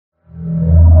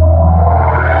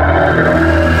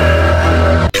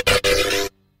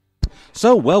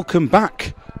So, welcome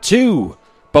back to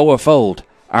Bowerfold,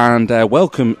 and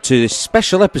welcome to this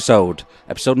special episode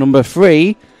number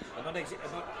 3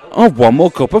 of One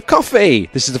More Cup of Coffee.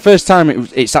 This is the first time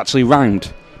it's actually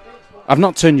rhymed. I've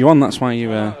not turned you on, that's why you...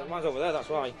 Mine's over there, that's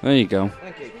why. There you go.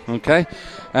 Thank you. Okay.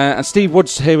 And Steve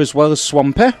Wood's here as well as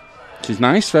Swampy, which is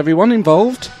nice for everyone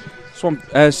involved.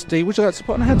 Steve, would you like to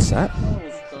put on a headset?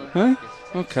 Huh?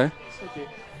 Okay.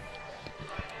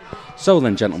 So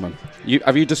then, gentlemen,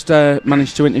 have you just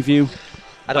managed to interview?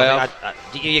 I don't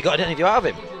think you got an interview out of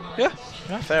him? Yeah,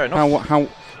 fair enough.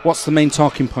 What's the main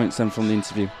talking points then from the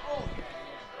interview?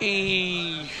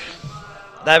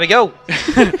 There we go.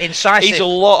 Incisive. He's a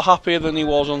lot happier than he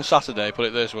was on Saturday, put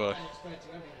it this way.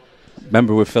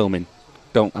 Remember, we're filming.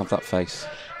 Don't have that face.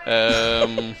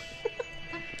 As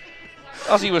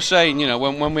he was saying, you know,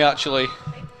 when we actually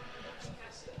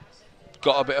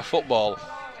got a bit of football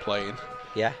playing,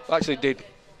 yeah, we actually did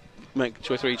make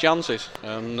 2 or 3 chances,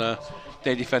 and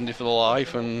they defended for their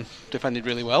life and defended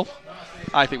really well.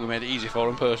 I think we made it easy for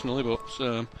him personally, but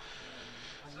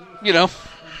you know,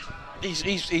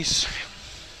 he's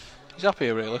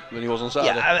happier really than he was on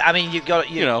Saturday. Yeah, I mean, you've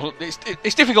got you know,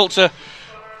 it's difficult to,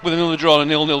 with another draw and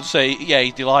 0-0, to say yeah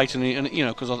he's delighted, and you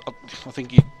know, because I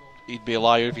think he'd be a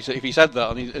liar if he said that,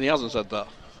 and he hasn't said that.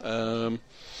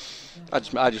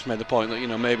 I just made the point that, you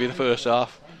know, maybe the first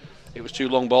half it was 2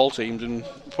 long ball teams and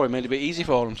probably made it a bit easy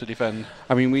for them to defend.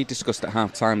 I mean, we discussed at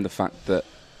half time the fact that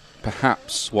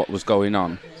perhaps what was going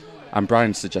on, and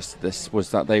Brian suggested this,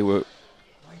 was that they were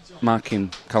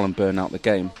marking Callum Byrne out the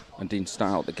game and Dean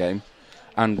Start out the game,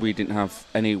 and we didn't have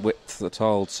any width at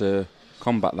all to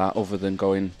combat that other than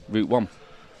going route 1.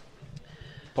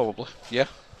 Probably, yeah.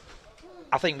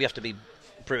 I think we have to be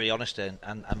pretty honest and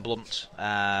blunt.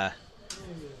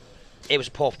 It was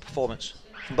a poor performance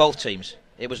from both teams.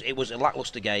 It was a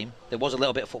lacklustre game. There was a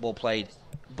little bit of football played,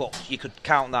 but you could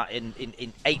count that in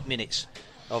 8 minutes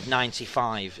of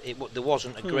 95. There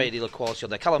wasn't a great deal of quality on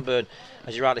there. Callum Byrne,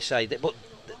 as you rightly say, but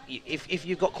if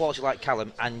you've got quality like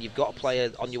Callum and you've got a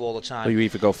player on you all the time, well, you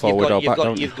either go forward or back,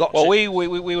 don't you? Well,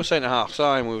 we were saying at half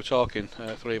time, we were talking,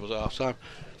 3 of us at half time.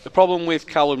 The problem with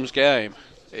Callum's game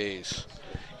is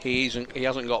he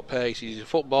hasn't got pace. He's a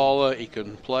footballer. He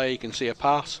can play. He can see a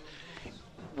pass.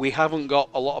 We haven't got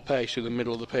a lot of pace through the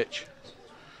middle of the pitch.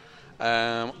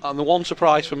 And the one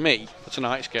surprise for me for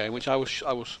tonight's game, which I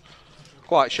was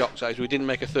quite shocked at, is we didn't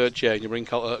make a third change and bring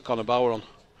Connor Bauer on.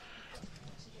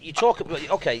 You talk about,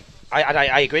 okay,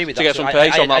 I agree with that. To get some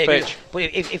pace on that pitch. But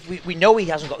if we know he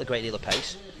hasn't got the great deal of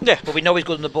pace, yeah, but we know he's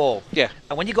good on the ball. Yeah.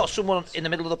 And when you've got someone in the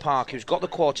middle of the park who's got the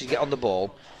quality to get on the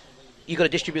ball, you've got to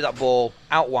distribute that ball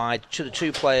out wide to the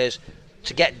 2 players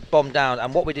to get bombed down.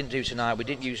 And what we didn't do tonight, we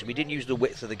didn't use the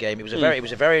width of the game. It was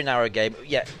a very narrow game.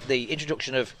 Yeah, the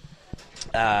introduction of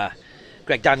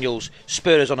Greg Daniels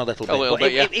spurred us on a little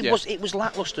bit. It was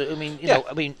lacklustre. I mean, you know,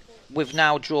 we've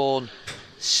now drawn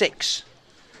 6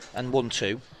 and won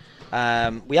 2.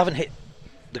 We haven't hit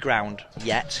the ground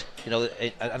yet, you know,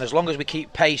 and as long as we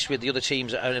keep pace with the other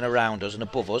teams that are in around us and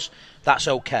above us, that's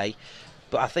okay.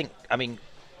 But I mean,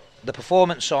 the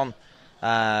performance on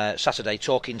Saturday,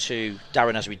 talking to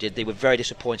Darren as we did, they were very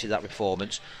disappointed with that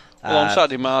performance. Well, on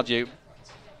Saturday, Margie,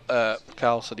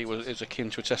 Carl said it was akin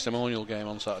to a testimonial game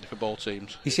on Saturday for both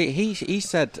teams. You see, he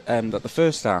said that the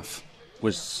first half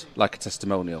was like a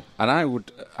testimonial, and I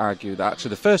would argue that actually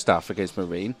the first half against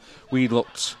Marine, we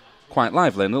looked quite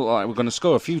lively and looked like we were going to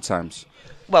score a few times.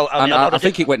 Well, I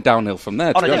think it went downhill from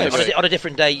there. On a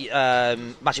different day,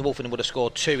 Matty Wolfen would have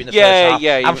scored 2 in the first half.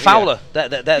 And Fowler,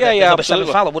 number 7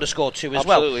 Fowler would have scored 2 as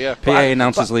well. Yeah. PA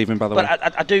announcer's leaving, by the way.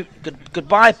 But I do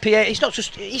goodbye, PA. He's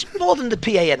more than the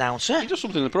PA announcer. He does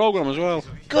something in the programme as well.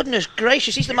 Goodness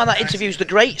gracious, he's the man that interviews the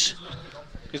greats.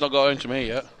 He's not got into me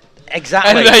yet.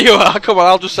 Exactly. And there you are. Come on,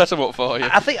 I'll just set him up for you.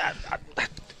 I think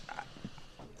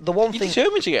the one thing. You're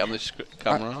determined to get on this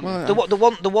camera, aren't you?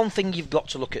 The one thing you've got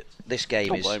to look at this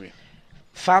game is blame you.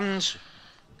 Fans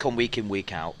come week in,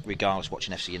 week out, regardless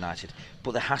watching FC United,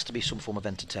 but there has to be some form of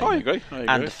entertainment. I agree.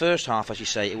 And the first half, as you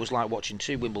say, it was like watching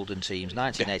 2 Wimbledon teams,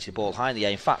 1980 ball high in the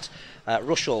air. In fact,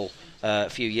 Russell a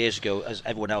few years ago, as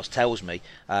everyone else tells me,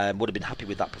 would have been happy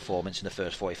with that performance in the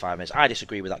first 45 minutes. I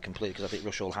disagree with that completely, because I think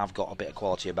Russell have got a bit of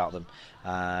quality about them,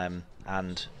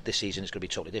 and this season it's going to be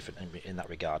totally different in that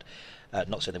regard.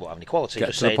 Not saying they won't have any quality,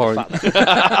 just saying the fact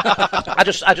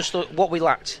that I just thought what we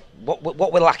lacked,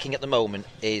 what we're lacking at the moment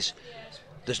is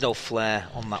there's no flair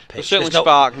on that pitch. There's no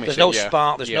spark. There's no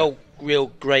spark. There's no real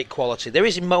great quality. There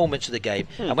is in moments of the game,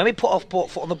 and when we put our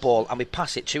foot on the ball and we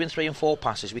pass it 2 and 3 and 4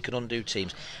 passes, we can undo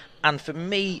teams. And for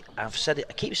me, I've said it,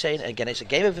 I keep saying it again, it's a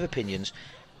game of opinions.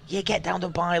 You get down the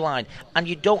byline and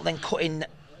you don't then cut in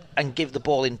and give the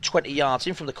ball in 20 yards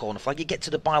in from the corner flag. You get to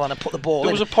the byline and put the ball in.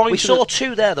 There was a point we saw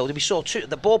two there, though. We saw two.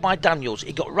 The ball by Daniels,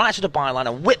 he got right to the byline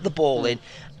and whipped the ball in,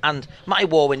 and Matty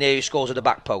Warwin nearly scores at the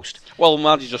back post. Well,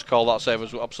 Maddie just called that save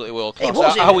as absolutely world class. It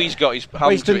was, How he's got his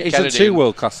hands he's done 2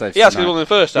 world class saves. He has one in the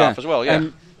first half as well. Yeah,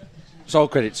 it's all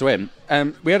credit to him.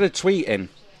 We had a tweet in,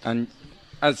 and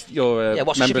as your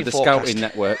member of the scouting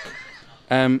network,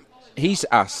 he's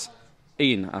asked,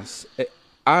 Ian asks,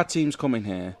 are teams coming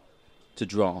here to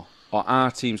draw, or are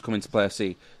teams coming to play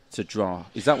FC to draw?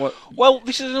 Is that what? Well,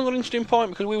 this is another interesting point,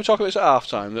 because we were talking about this at half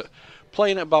time, that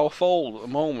playing at Bower Fold at the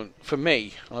moment, for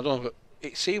me, I don't know,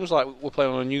 it seems like we're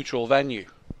playing on a neutral venue.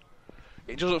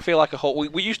 It doesn't feel like a whole.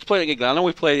 We used to play at Gig Lane. I know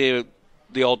we play here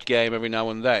the odd game every now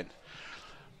and then.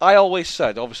 I always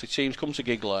said, obviously, teams come to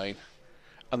Gig Lane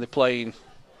and they're playing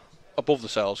above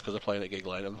themselves because they're playing at Gig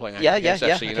Lane and playing against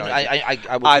FC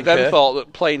United. I then thought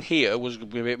that playing here was going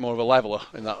to be a bit more of a leveller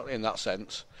in that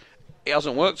sense. It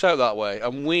hasn't worked out that way,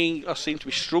 and we seem to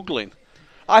be struggling.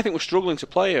 I think we're struggling to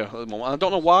play here at the moment. I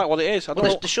don't know what it is.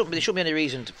 There shouldn't be any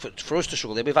reason for us to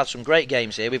struggle. We've had some great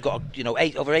games here. We've got nearly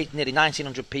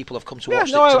 1,900 people have come to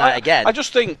watch tonight again. I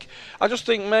just think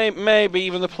maybe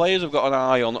even the players have got an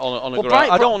eye on a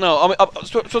ground. I don't know. I mean,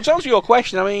 so to answer your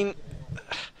question, I mean,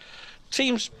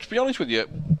 teams. To be honest with you,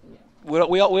 we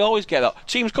always get that.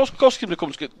 Teams, of course, teams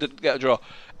come to get a draw.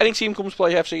 Any team comes to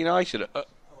play FC United.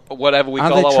 Whatever we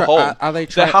call our home,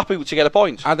 they're happy to get a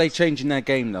point. Are they changing their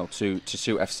game though to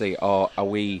suit FC, or are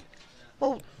we?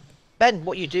 Well, Ben,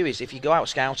 what you do is if you go out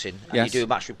scouting and you do a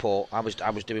match report. I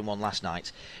was doing one last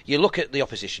night. You look at the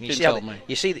opposition. You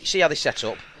see how they set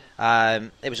up.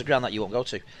 It was a ground that you won't go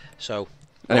to. So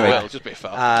anyway, it's just a bit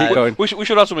far. Keep going. We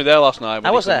should have somebody there last night.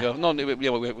 I was there.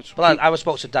 I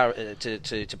spoke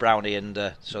to Brownie,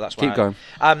 and so that's why. Keep going.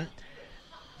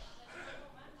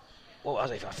 Well,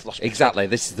 I've lost exactly.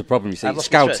 This is the problem. You see,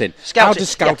 scouting. How does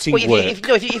scouting work?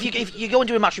 If you go and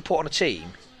do a match report on a team,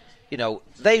 they're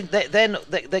going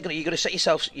to set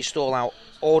your stall out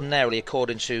ordinarily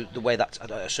according to the way that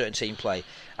a certain team play.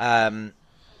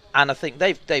 And I think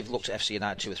they've looked at FC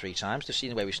United 2 or 3 times. They've seen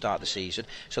the way we start the season.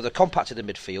 So they're compacted in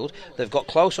midfield. They've got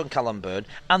close on Callum Byrne.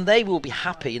 And they will be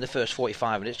happy in the first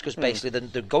 45 minutes because basically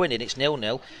they're going in, it's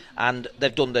 0-0, and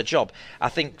they've done their job. I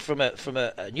think from a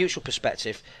neutral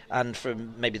perspective and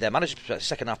from maybe their manager's perspective,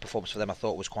 second half performance for them I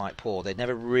thought was quite poor. They'd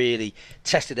never really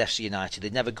tested FC United.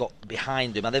 They'd never got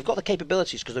behind them. And they've got the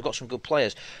capabilities because they've got some good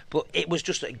players. But it was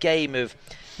just a game of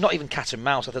not even cat and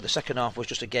mouse. I think the second half was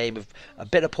just a game of a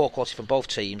bit of poor quality from both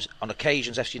teams. On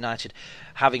occasions, FC United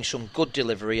having some good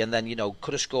delivery and then,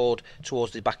 could have scored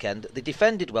towards the back end. They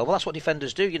defended well. Well, that's what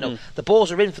defenders do. The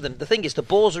balls are in for them. The thing is, the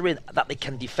balls are in that they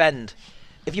can defend.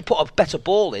 If you put a better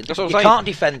ball in, you can't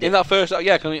defend it. In that first half,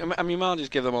 Mandy's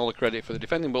give them all the credit for the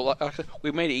defending, but like I said,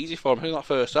 we made it easy for them in that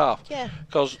first half. Yeah.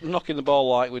 Because knocking the ball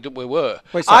like we were.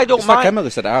 Wait, I don't mind. Like Emily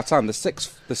said at our time, the 6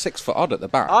 foot odd at the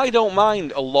back. I don't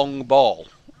mind a long ball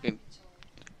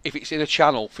if it's in a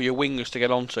channel for your wingers to get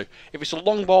onto. If it's a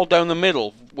long ball down the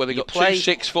middle where they got 2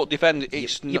 6-foot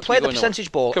defenders, you play the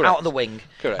percentage ball out on the wing.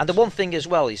 Correct. And the one thing as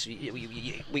well is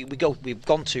we've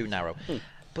gone too narrow.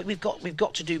 But we've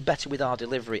got to do better with our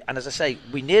delivery. And as I say,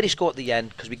 we nearly score at the end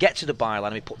because we get to the byline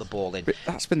and we put the ball in. But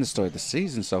that's been the story of the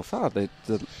season so far, the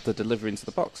delivery into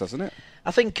the box, hasn't it? I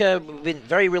think we've been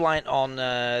very reliant on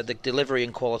the delivery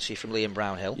and quality from Liam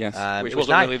Brownhill. Yes, which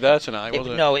wasn't really there tonight, was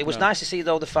it? No, it was nice to see,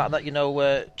 though, the fact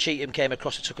that, Cheatham came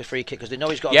across and took a free kick because they know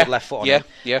he's got a good left foot on him.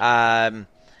 Yeah.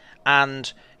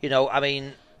 And,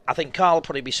 I think Carl will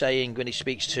probably be saying when he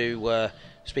speaks to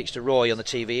Roy on the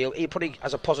TV, he'll probably,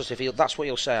 as a positive, that's what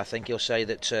he'll say. I think he'll say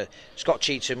that Scott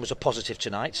Cheatham was a positive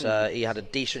tonight. He had a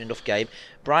decent enough game.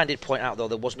 Brian did point out, though,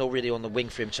 there was no really on the wing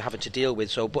for him to having to deal with.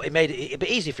 So, but it made it a bit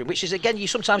easy for him, which is, again, you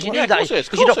need that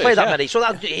because you don't play that many. So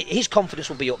his confidence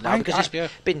will be up now because he's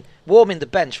been warming the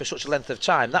bench for such a length of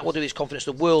time. That will do his confidence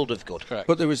the world of good. Correct.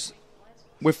 But there was,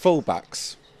 with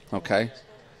fullbacks,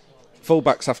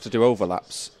 fullbacks have to do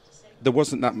overlaps. There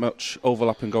wasn't that much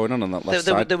overlapping going on that left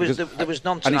side. There was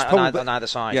none tonight on either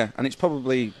side. Yeah, and it's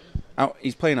probably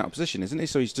he's playing out of position, isn't he?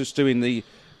 So he's just doing the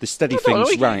steady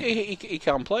things right. He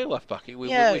can play left back.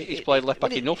 He's played left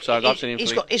back enough times. I've seen him.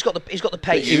 He's got the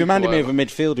pace. He reminded me of a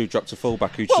midfielder who dropped a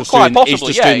fullback who's just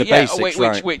doing the basics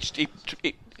right. Which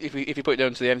if you put it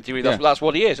down to the empty, that's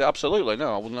what he is. Absolutely,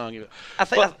 no, I wouldn't argue it.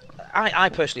 I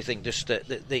personally think just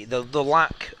the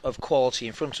lack of quality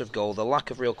in front of goal, the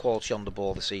lack of real quality on the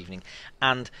ball this evening,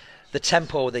 and the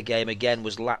tempo of the game again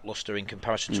was lacklustre in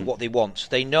comparison to what they want.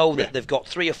 They know that they've got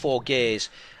 3 or 4 gears,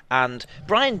 And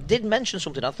Brian did mention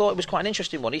something. I thought it was quite an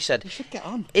interesting one. He said, You should get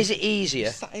on. "Is it easier?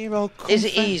 Sat here all Is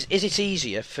comfy. it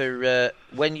easier for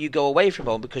when you go away from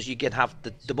home because you can have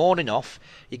the morning off,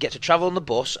 you get to travel on the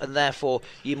bus, and therefore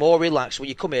you're more relaxed when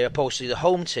you come here, opposed to the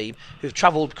home team who've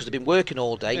travelled because they've been working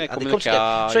all day Yeah, and come they in come the together."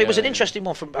 car, So it was an yeah. interesting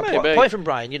one from a Maybe. point from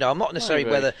Brian. You know, I'm not necessarily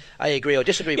Maybe. whether I agree or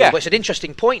disagree with Yeah. it, but it's an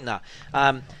interesting point. That,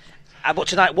 but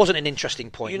tonight wasn't an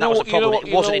interesting point. That was the problem.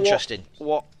 It wasn't interesting.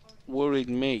 What worried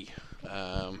me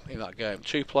in that game?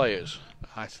 Two players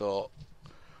I thought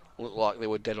looked like they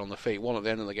were dead on their feet. One at the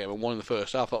end of the game and one in the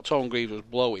first half. I thought Tom Greaves was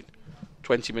blowing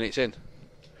 20 minutes in.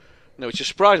 No, it just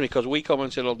surprised me because we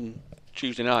commented on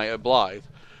Tuesday night at Blythe,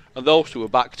 and those two were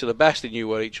back to the best. They knew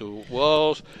where each other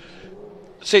was.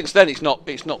 Since then, it's not.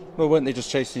 Well, weren't they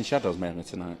just chasing shadows mainly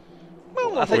tonight?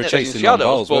 Well, I They think were that- chasing long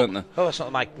balls, weren't they? Oh, that's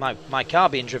not my car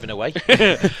being driven away.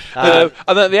 And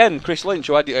then at the end, Chris Lynch,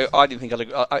 who I didn't think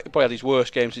probably had his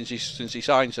worst game since he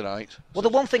signed tonight. Well, the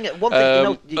one thing you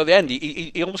know, At the end,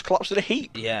 he almost collapsed in a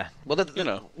heap. yeah. Well, You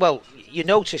know. Well, you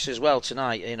notice as well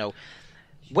tonight. You know,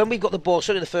 when we've got the ball,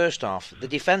 certainly in the first half, the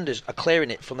defenders are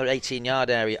clearing it from their 18-yard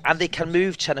area, and they can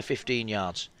move 10 or 15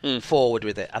 yards forward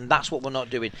with it, and that's what we're not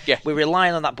doing. Yeah. We're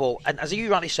relying on that ball, and as you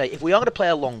rightly say, if we are going to play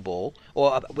a long ball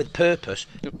or with purpose,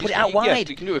 put it out Yeah, wide.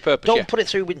 you can do it with purpose, Don't yeah. put it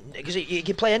through because you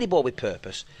can play any ball with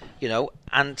purpose. You know,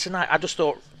 and tonight I just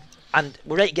thought, and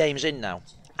we're 8 games in now,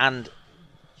 and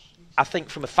I think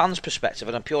from a fan's perspective,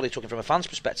 and I'm purely talking from a fan's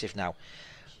perspective now,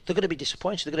 they're going to be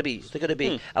disappointed. They're going to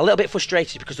be a little bit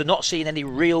frustrated because they're not seeing any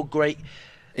real great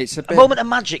It's a a bit. moment of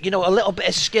magic. You know, a little bit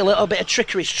of skill, a little bit of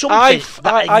trickery, something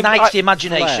that ignites the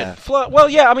imagination. Well,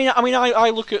 yeah. I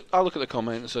look at the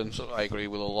comments and sort of I agree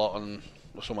with a lot, and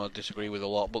some I disagree with a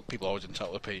lot. But people are always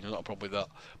entitled to opinions. Not a problem with that.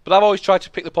 But I've always tried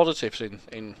to pick the positives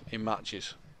in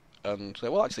matches, and say,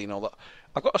 well, actually, you know that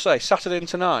I've got to say, Saturday and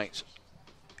tonight,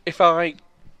 if I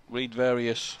read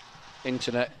various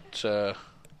internet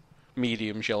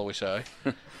medium, shall we say,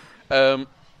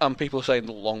 and people saying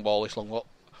long ball, this long ball.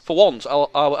 For once,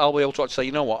 I'll be able to say,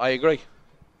 you know what, I agree,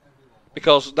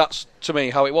 because that's to me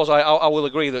how it was. I will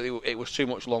agree that it was too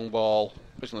much long ball,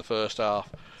 especially in the first half,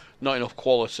 not enough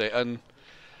quality, and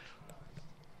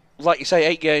like you say,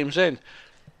 8 games in,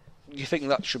 you think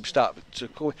that should start to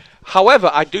go. However,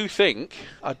 I do think,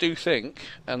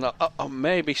 and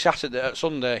maybe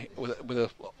Sunday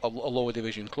with a lower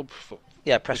division club.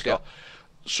 Yeah, Prescott.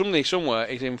 Somebody somewhere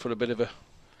is in for a bit of a.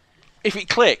 If it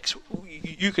clicks,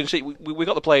 you can see we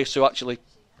got the players to actually,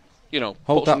 you know,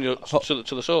 Hold put that- something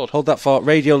to the sword. Hold that thought.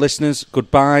 Radio listeners,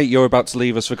 goodbye. You're about to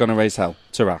leave us. We're going to raise hell.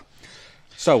 Ta-ra.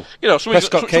 So, You know, somebody's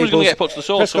Prescott going to Cables, get put to the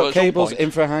sword. Prescott at some Cables point.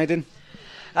 in for hiding.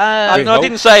 No, I hope.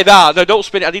 didn't say that. No, don't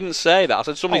spin it. I didn't say that. I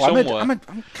said somebody I'm somewhere.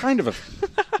 kind of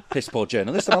a piss poor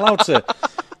journalist. I'm allowed to.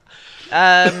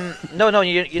 No,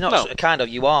 you're not. No. Kind of,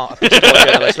 you are a piss poor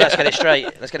journalist. Let's get it straight.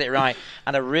 Let's get it right.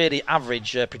 And a really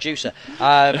average producer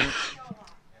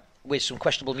with some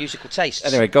questionable musical tastes.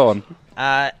 Anyway, go on.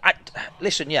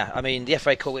 Listen, yeah. I mean, the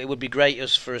FA Cup. It would be great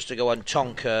for us to go and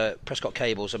tonk Prescott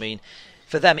Cables. I mean,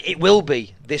 for them, it will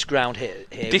be this ground here.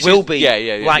 This will is- be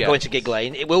yeah. going to Gig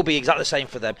Lane. It will be exactly the same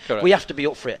for them. Correct. We have to be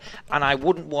up for it, and I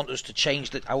wouldn't want us to change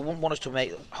that. I wouldn't want us to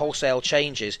make wholesale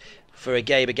changes for a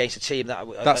game against a team that.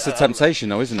 That's the temptation,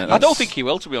 though, isn't it? I don't think he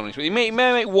will, to be honest with you. He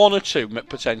may make 1 or 2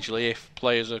 potentially if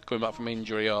players are coming back from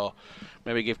injury, or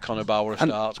maybe give Connor Bauer a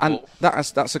start. And but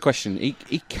that's the question. He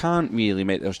can't really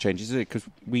make those changes, is it? Because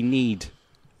we need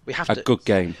We have a to. good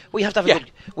game. We have to have a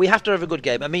good. We have to have a good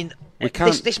game. I mean, We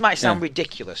can't- this might sound yeah.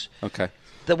 ridiculous. Okay.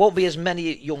 There won't be as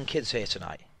many young kids here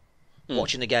tonight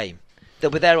watching the game. They'll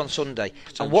be there on Sunday.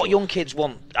 And what young kids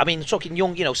want, I mean, talking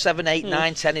young, 7, 8,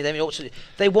 9, 10 of them,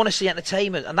 they want to see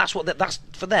entertainment, and that's for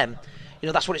them.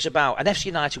 That's what it's about. And FC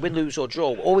United, win, lose or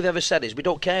draw, all we've ever said is we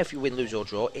don't care if you win, lose or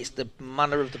draw. It's the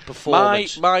manner of the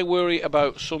performance. my worry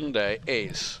about Sunday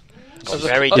is. It's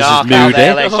very This is dark out moody.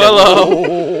 there. Lester.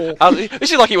 Hello.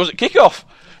 This is like it was at kick-off.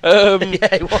 Yeah,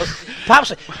 it was.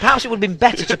 Perhaps it would have been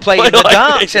better to play in the Like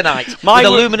dark this. tonight with My a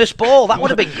wor- luminous ball. That would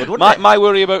have been good, wouldn't it? My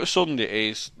worry about Sunday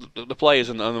is the players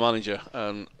and the manager.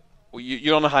 And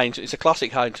you're on a high. It's a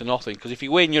classic high to nothing. Because if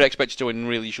you win, you're expected to win. And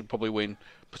really, you should probably win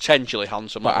potentially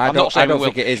handsome. But I'm not saying I don't we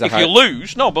will. think it is a If high. you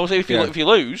lose, no. But if you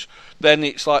lose, then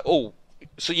it's like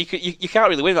So you can't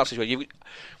really win that situation.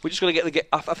 We're just going to get.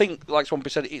 I think, like someone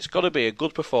said, it's got to be a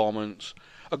good performance.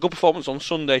 A good performance on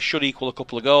Sunday should equal a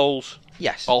couple of goals.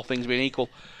 Yes. All things being equal.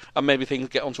 And maybe things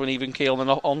get onto an even keel and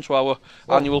then onto our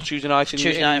annual Tuesday night in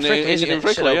Frickley, isn't it?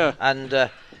 Frickley, yeah. And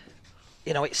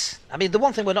it's. I mean, the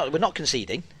one thing we're not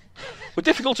conceding. we're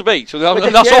difficult to beat. So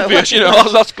that's obvious, you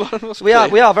know. That's we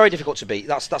are very difficult to beat.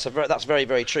 That's very,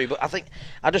 very true. But I think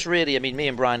me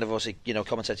and Brian have obviously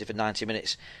commentated for 90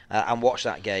 minutes and watched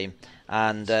that game.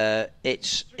 And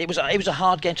it was a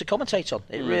hard game to commentate on.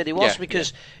 It really was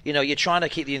because you're trying to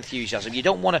keep the enthusiasm. You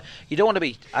don't want to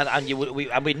be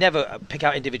and we never pick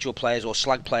out individual players or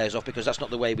slag players off because that's not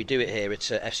the way we do it here at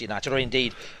FC United, or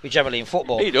indeed we generally in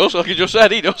football. He does, like you just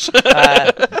said. He does.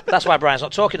 That's why Brian's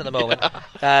not talking at the moment.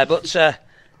 But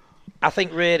I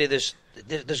think really there's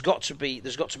got to be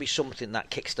something that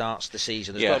kickstarts the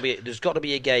season. There's got to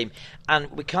be a game, and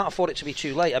we can't afford it to be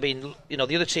too late. I mean,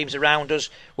 the other teams around us,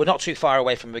 we're not too far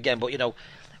away from them again. But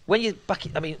when you're back,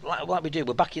 like we do,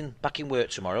 we're back in work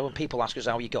tomorrow, and people ask us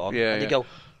how you got on, and you go.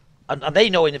 And they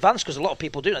know in advance because a lot of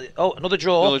people do. Oh, another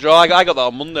draw. Another draw. I got that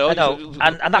on Monday. I know,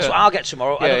 and that's what I'll get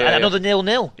tomorrow. Another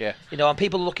 0-0. Yeah. And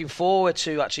people are looking forward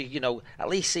to actually, at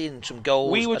least seeing some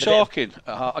goals. We were talking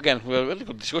again. We had a really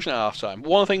good discussion at half time.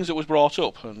 One of the things that was brought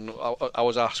up, and I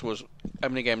was asked, was how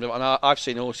many games. And I've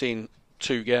only seen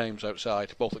 2 games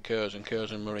outside, both at Curzon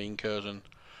Marine, Curzon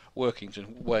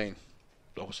Workington. Wayne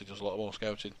obviously does a lot more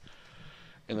scouting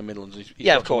in the Midlands. He's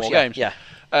of course, games. Yeah.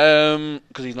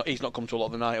 Because he's not come to a lot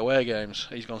of the night away games.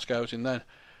 He's gone scouting then.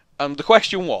 And the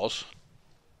question was,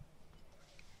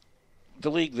 the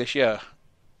league this year.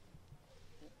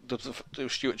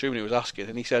 Stuart Junior was asking,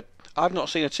 and he said, "I've not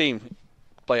seen a team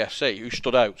play FC who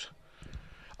stood out.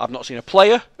 I've not seen a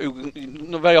player who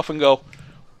very often go,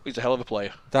 he's a hell of a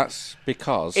player." That's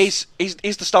because is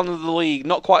the standard of the league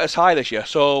not quite as high this year?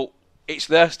 So. It's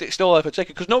still there for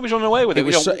ticket because nobody's running away with it.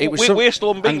 We're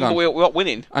still unbeaten, but we're not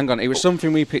winning. Hang on, it was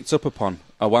something we picked up upon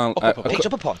a while. Picked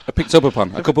up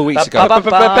upon a couple of weeks ago.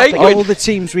 All the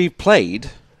teams we've played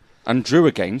and drew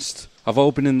against have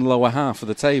all been in the lower half of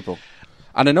the table.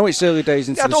 And I know it's early days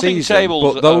into the season,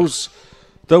 but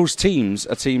those teams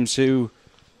are teams who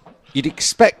you'd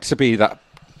expect to be that.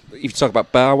 If you talk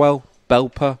about Barwell,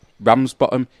 Belper,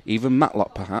 Ramsbottom, even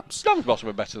Matlock, perhaps. Ramsbottom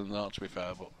are better than that, to be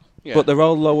fair, but. Yeah. But they're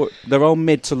all lower. They're all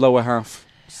mid to lower half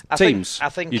teams. I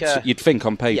think you'd think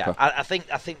on paper. Yeah, I think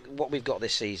what we've got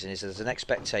this season is there's an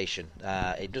expectation.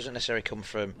 It doesn't necessarily come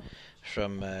from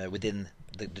within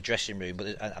the dressing room,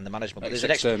 and the management. But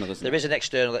there is an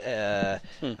external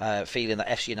feeling that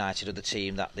FC United are the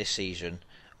team that this season,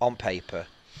 on paper,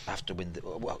 have to win.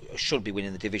 Should be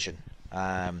winning the division.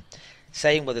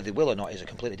 Saying whether they will or not is a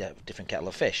completely different kettle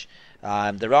of fish.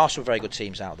 There are some very good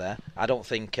teams out there. I don't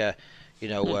think.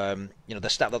 The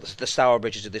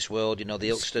Stourbridges of this world, the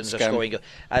Ilkstons are scoring,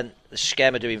 and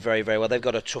Schem are doing very, very well. They've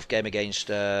got a tough game against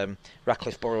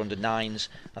Ratcliffe Borough under 9s,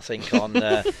 I think,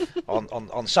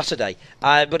 on Saturday.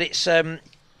 But it's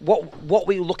what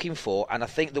we're looking for, and I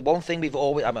think the one thing we've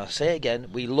always, I'm going to say it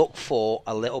again, we look for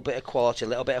a little bit of quality, a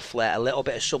little bit of flair, a little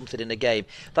bit of something in the game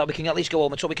that we can at least go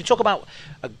home and talk. We can talk about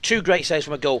 2 great saves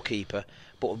from a goalkeeper,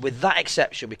 but with that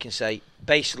exception, we can say,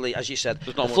 basically, as you said,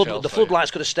 the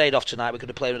floodlights could have stayed off tonight. We could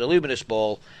have played with a luminous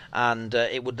ball, and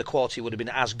the quality would have been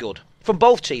as good from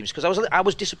both teams. Because I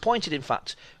was disappointed, in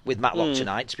fact, with Matlock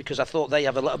tonight because I thought they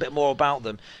have a little bit more about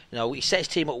them. He set his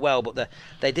team up well, but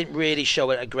they didn't really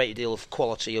show a great deal of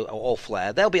quality or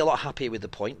flair. They'll be a lot happier with the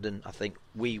point than I think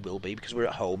we will be because we're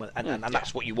at home, and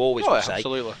that's what you always would say.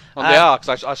 Absolutely, and they are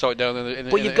because I saw it down in the.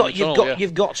 But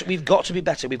we've got to be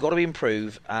better. We've got to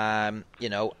improve. And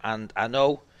I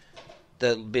know.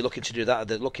 They'll be looking to do that.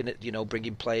 They're looking at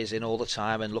bringing players in all the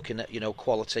time and looking at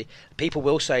quality. People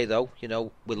will say though,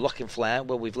 with Lock and Flair,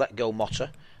 well, we've let go Motta.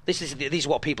 This is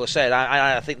what people are saying.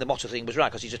 I think the Motta thing was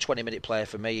right because he's a 20-minute player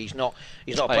for me. He's not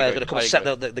a player who's going to come and set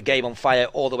the game on fire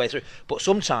all the way through. But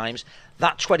sometimes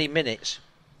that 20 minutes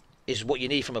is what you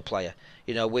need from a player.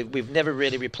 We've never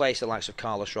really replaced the likes of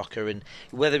Carlos Roca, and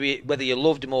whether you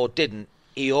loved him or didn't,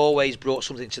 he always brought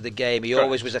something to the game. He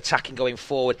always was attacking, going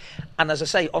forward. And as I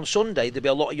say, on Sunday there'll be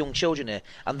a lot of young children here,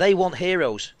 and they want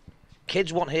heroes.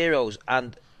 Kids want heroes,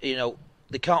 and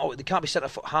they can't be centre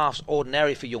halves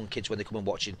ordinary for young kids when they come and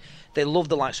watching. They love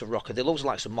the likes of Rocker. They love the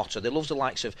likes of Motta. They love the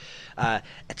likes of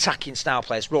attacking style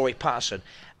players, Rory Patterson.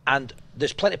 And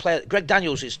there's plenty of players. Greg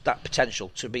Daniels is that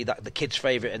potential to be the kid's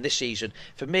favourite in this season.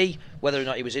 For me, whether or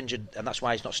not he was injured, and that's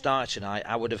why he's not started tonight,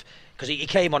 I would have, because he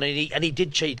came on and he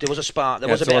did cheat. There was a spark. There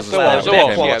was a bit of flair, there was a bit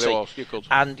of quality.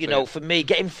 And for me,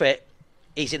 getting fit,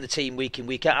 he's in the team week in,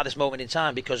 week out at this moment in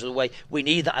time because of the way we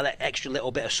need that extra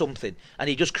little bit of something, and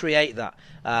he does create that.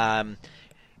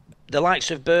 The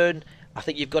likes of Byrne, I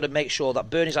think you've got to make sure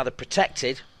that Byrne is either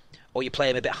protected or you play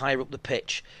him a bit higher up the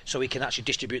pitch so he can actually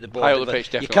distribute the ball. Higher up the pitch,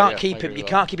 definitely. You can't Yeah, keep I him. agree You with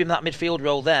can't keep him in that midfield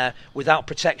role there without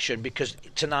protection, because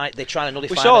tonight they're trying to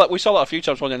nullify. We saw that a few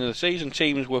times by the end of the season.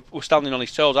 Teams were standing on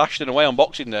his toes. Ashton away on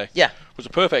Boxing Day. Yeah, was a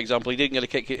perfect example. He didn't get a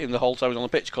kick in the whole time he was on the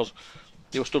pitch because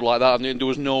they were stood like that, and there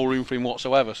was no room for him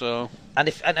whatsoever. So, and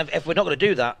if we're not going to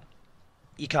do that,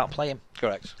 you can't play him.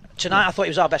 correct. Tonight, I thought he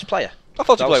was our best player. I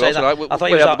thought he played well tonight. I thought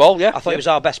he had the ball. Yeah, I thought he was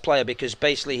our best player because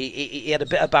basically he had a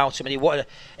bit about him, and he wanted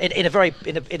in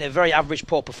a very average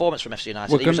poor performance from FC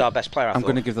United. He was our best player. I'm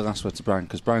going to give the last word to Brian,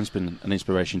 because Brian's been an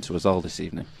inspiration to us all this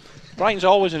evening. Brian's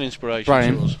always an inspiration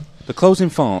Brian, to us. the closing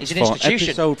thoughts He's an for institution.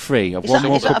 episode 3 of Is One that,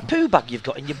 More is that a Cup. poo bag you've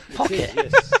got in your pocket?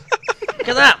 Yes. Look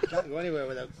at that. Can't go anywhere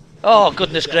without. Oh,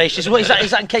 goodness gracious. What is that?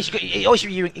 Is that in case you got... It's always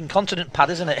your incontinent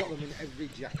pad, isn't it? Got them in every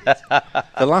jacket.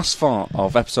 The last thought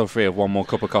of episode 3 of One More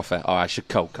Cup of Coffee, or I should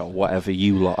Cocoa, whatever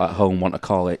you lot at home want to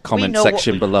call it. Comment know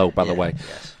section what- below, by the Yeah, way.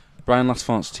 yes. Brian, last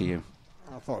thoughts to you.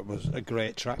 I thought it was a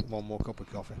great track, One More Cup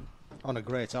of Coffee, on a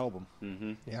great album.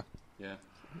 Mm-hmm. Yeah, Yeah.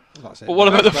 that's it. But what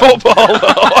about the football?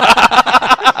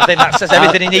 I think that says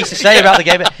everything he needs to say about the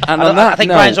game. And I on that think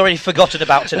note- Brian's already forgotten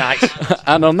about tonight.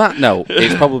 And on that note,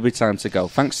 it's probably time to go.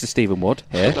 Thanks to Stephen Wood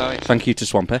here. Nice. Thank you to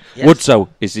Swampy. Yes. Woodso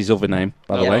is his other name,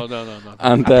 by the Yeah. way. No.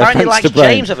 And Apparently thanks likes to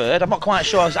Brian. James, I've heard. I'm not quite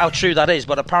sure how true that is,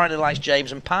 but apparently likes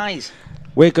James and pies.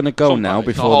 We're going to go Somebody, now not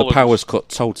before all the of us. power's cut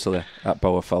totally at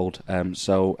Bowerfold.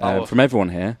 Power. From everyone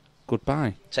here,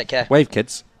 goodbye. Take care. Wave,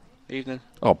 kids. Evening.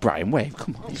 Oh, Brian, wave.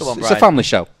 Come on. Come on, It's a Brian. family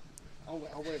show.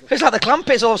 It's like the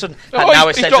Clampets all of a sudden. Oh, And now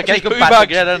he's it's time dropped to his get poo back bags.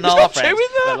 together and He's all our got two friends. in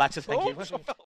there. I'd like to thank you. Oh,